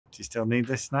Do you still need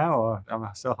this now, or am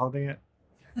I still holding it?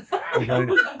 Okay.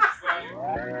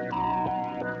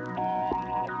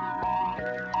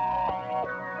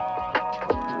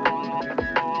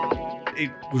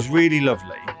 It was really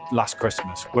lovely last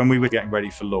Christmas when we were getting ready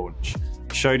for launch.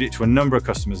 Showed it to a number of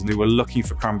customers and they were looking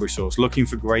for cranberry sauce, looking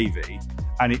for gravy,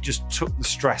 and it just took the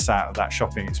stress out of that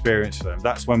shopping experience for them.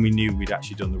 That's when we knew we'd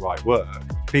actually done the right work.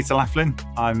 Peter Laflin,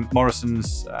 I'm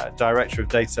Morrisons Director of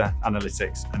Data,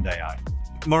 Analytics and AI.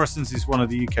 Morrisons is one of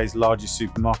the UK's largest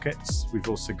supermarkets. We've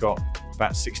also got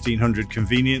about 1,600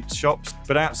 convenience shops.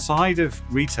 But outside of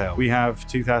retail, we have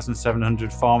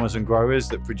 2,700 farmers and growers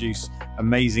that produce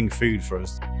amazing food for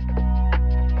us.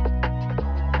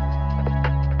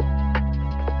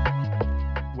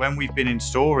 When we've been in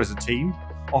store as a team,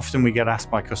 often we get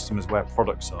asked by customers where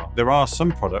products are. There are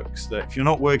some products that if you're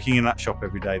not working in that shop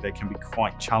every day, they can be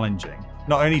quite challenging.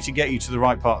 Not only to get you to the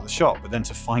right part of the shop, but then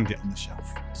to find it on the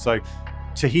shelf. So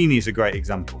tahini is a great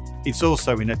example. It's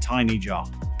also in a tiny jar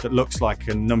that looks like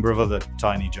a number of other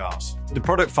tiny jars. The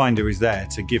product finder is there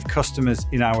to give customers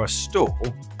in our store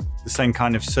the same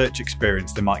kind of search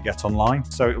experience they might get online.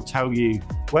 So it'll tell you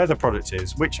where the product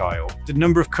is, which aisle. The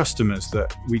number of customers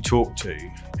that we talk to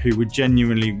who were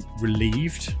genuinely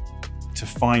relieved to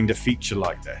find a feature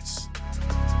like this.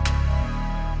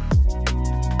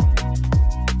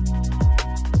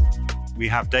 We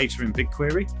have data in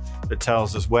BigQuery that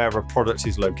tells us where a product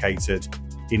is located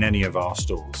in any of our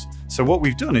stores. So what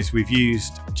we've done is we've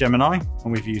used Gemini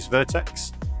and we've used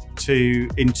Vertex to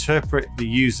interpret the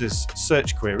user's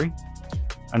search query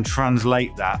and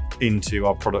translate that into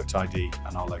our product ID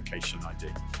and our location ID.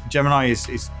 Gemini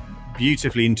is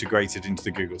beautifully integrated into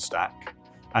the Google stack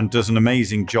and does an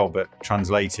amazing job at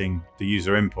translating the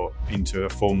user input into a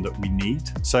form that we need.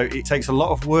 So it takes a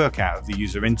lot of work out of the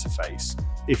user interface.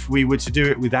 If we were to do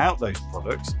it without those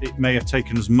products, it may have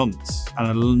taken us months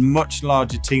and a much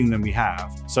larger team than we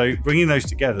have. So bringing those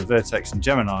together, Vertex and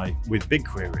Gemini with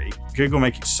BigQuery, Google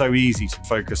make it so easy to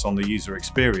focus on the user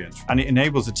experience. And it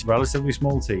enables a relatively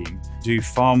small team to do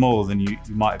far more than you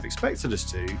might have expected us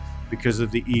to because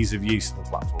of the ease of use of the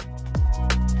platform.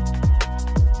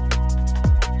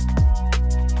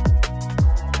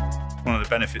 One of the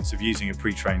benefits of using a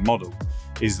pre-trained model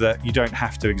is that you don't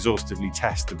have to exhaustively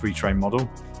test the pre-trained model.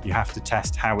 You have to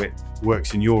test how it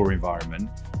works in your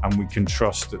environment, and we can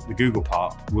trust that the Google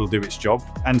part will do its job.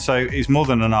 And so it's more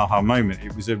than an aha moment.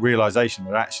 It was a realization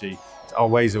that actually our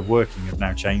ways of working have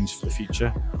now changed for the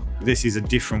future. This is a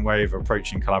different way of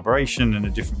approaching collaboration and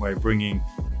a different way of bringing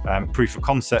proof of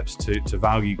concepts to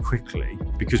value quickly,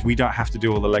 because we don't have to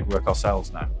do all the legwork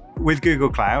ourselves now. With Google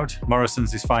Cloud,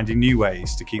 Morrisons is finding new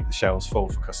ways to keep the shelves full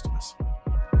for customers.